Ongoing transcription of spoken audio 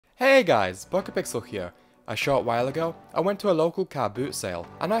Hey guys, Pokepixel here. A short while ago, I went to a local car boot sale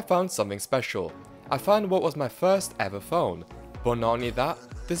and I found something special. I found what was my first ever phone. But not only that,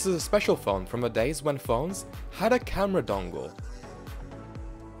 this is a special phone from the days when phones had a camera dongle.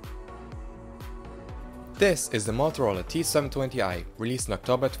 This is the Motorola T720i, released in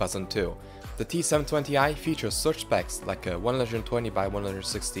October 2002. The T720i features such specs like a 120 by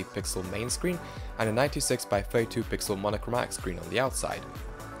 160 pixel main screen and a 96 by 32 pixel monochromatic screen on the outside.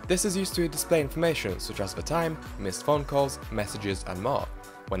 This is used to display information such as the time, missed phone calls, messages and more.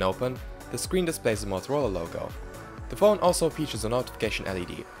 When open, the screen displays the Motorola logo. The phone also features a notification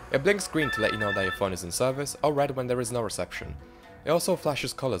LED. It blinks green to let you know that your phone is in service, or red when there is no reception. It also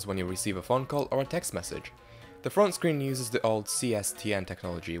flashes colors when you receive a phone call or a text message. The front screen uses the old CSTN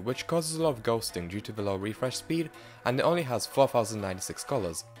technology, which causes a lot of ghosting due to the low refresh speed, and it only has 4096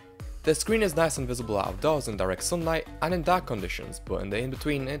 colors. The screen is nice and visible outdoors in direct sunlight and in dark conditions, but in the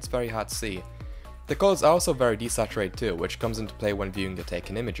in-between it's very hard to see. The colors are also very desaturated too, which comes into play when viewing the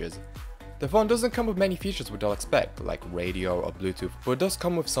taken images. The phone doesn't come with many features we'd all expect, like radio or Bluetooth, but it does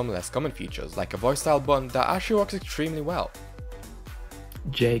come with some less common features, like a voice style button that actually works extremely well.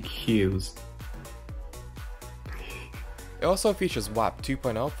 Jake Hughes. It also features WAP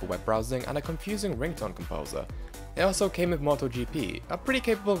 2.0 for web browsing and a confusing ringtone composer. It also came with MotoGP, a pretty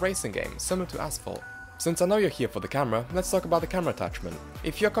capable racing game, similar to Asphalt. Since I know you're here for the camera, let's talk about the camera attachment.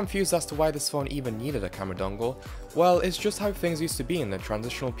 If you're confused as to why this phone even needed a camera dongle, well, it's just how things used to be in the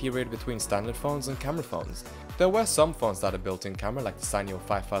transitional period between standard phones and camera phones. There were some phones that had a built-in camera like the Sanyo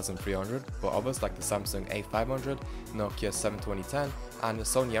 5300, but others like the Samsung A500, Nokia 72010, and the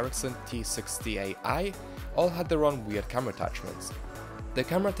Sony Ericsson T720i all had their own weird camera attachments. The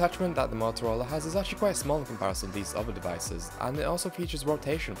camera attachment that the Motorola has is actually quite small in comparison to these other devices, and it also features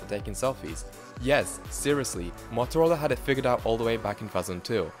rotation for taking selfies. Yes, seriously, Motorola had it figured out all the way back in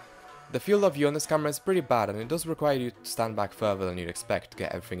 2002. The field of view on this camera is pretty bad, and it does require you to stand back further than you'd expect to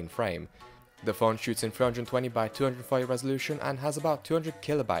get everything in frame. The phone shoots in 320 by 240 resolution and has about 200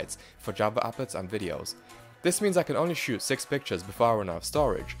 kilobytes for Java applets and videos. This means I can only shoot 6 pictures before I run out of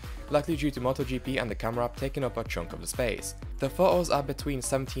storage, likely due to MotoGP and the camera app taking up a chunk of the space. The photos are between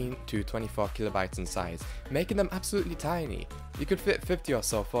 17 to 24 kilobytes in size, making them absolutely tiny. You could fit 50 or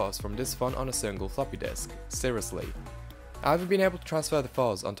so photos from this phone on a single floppy disk. Seriously. I haven't been able to transfer the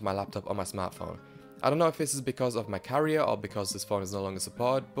photos onto my laptop or my smartphone. I don't know if this is because of my carrier or because this phone is no longer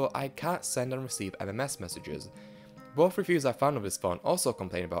supported, but I can't send and receive MMS messages. Both reviews I found of this phone also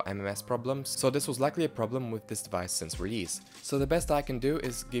complain about MMS problems, so this was likely a problem with this device since release. So the best I can do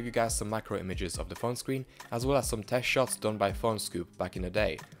is give you guys some macro images of the phone screen, as well as some test shots done by PhoneScoop back in the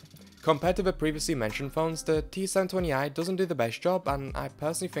day. Compared to the previously mentioned phones, the T720i doesn't do the best job, and I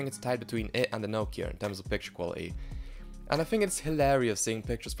personally think it's tied between it and the Nokia in terms of picture quality. And I think it's hilarious seeing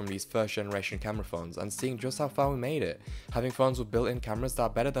pictures from these first generation camera phones and seeing just how far we made it, having phones with built-in cameras that are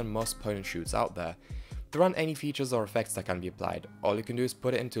better than most point and shoots out there. There aren't any features or effects that can be applied. All you can do is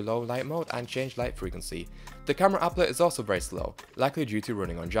put it into low light mode and change light frequency. The camera applet is also very slow, likely due to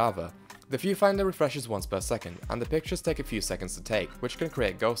running on Java. The viewfinder refreshes once per second, and the pictures take a few seconds to take, which can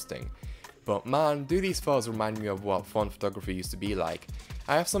create ghosting. But man, do these photos remind me of what phone photography used to be like.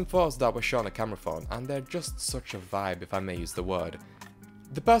 I have some photos that were shot on a camera phone, and they're just such a vibe, if I may use the word.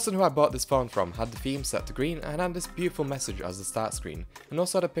 The person who I bought this phone from had the theme set to green and had this beautiful message as the start screen, and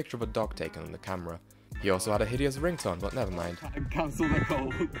also had a picture of a dog taken on the camera. He also had a hideous ringtone, but never mind. Cancel the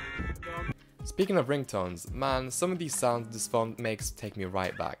call. Speaking of ringtones, man, some of these sounds this phone makes take me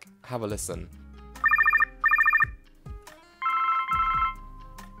right back. Have a listen.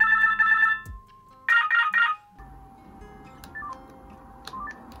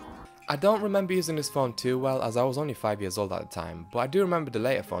 I don't remember using this phone too well, as I was only 5 years old at the time, but I do remember the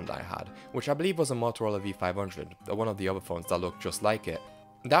later phone that I had, which I believe was a Motorola V500, or one of the other phones that looked just like it.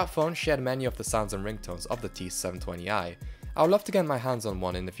 That phone shared many of the sounds and ringtones of the T720i. I would love to get my hands on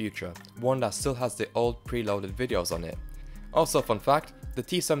one in the future, one that still has the old preloaded videos on it. Also, fun fact, the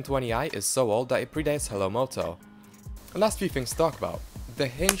T720i is so old that it predates Hello Moto. The last few things to talk about. The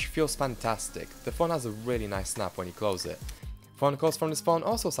hinge feels fantastic. The phone has a really nice snap when you close it. Phone calls from this phone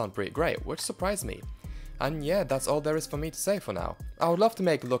also sound pretty great, which surprised me. And yeah, that's all there is for me to say for now. I would love to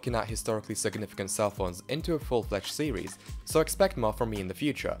make looking at historically significant cell phones into a full-fledged series, so expect more from me in the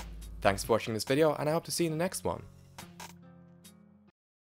future. Thanks for watching this video, and I hope to see you in the next one.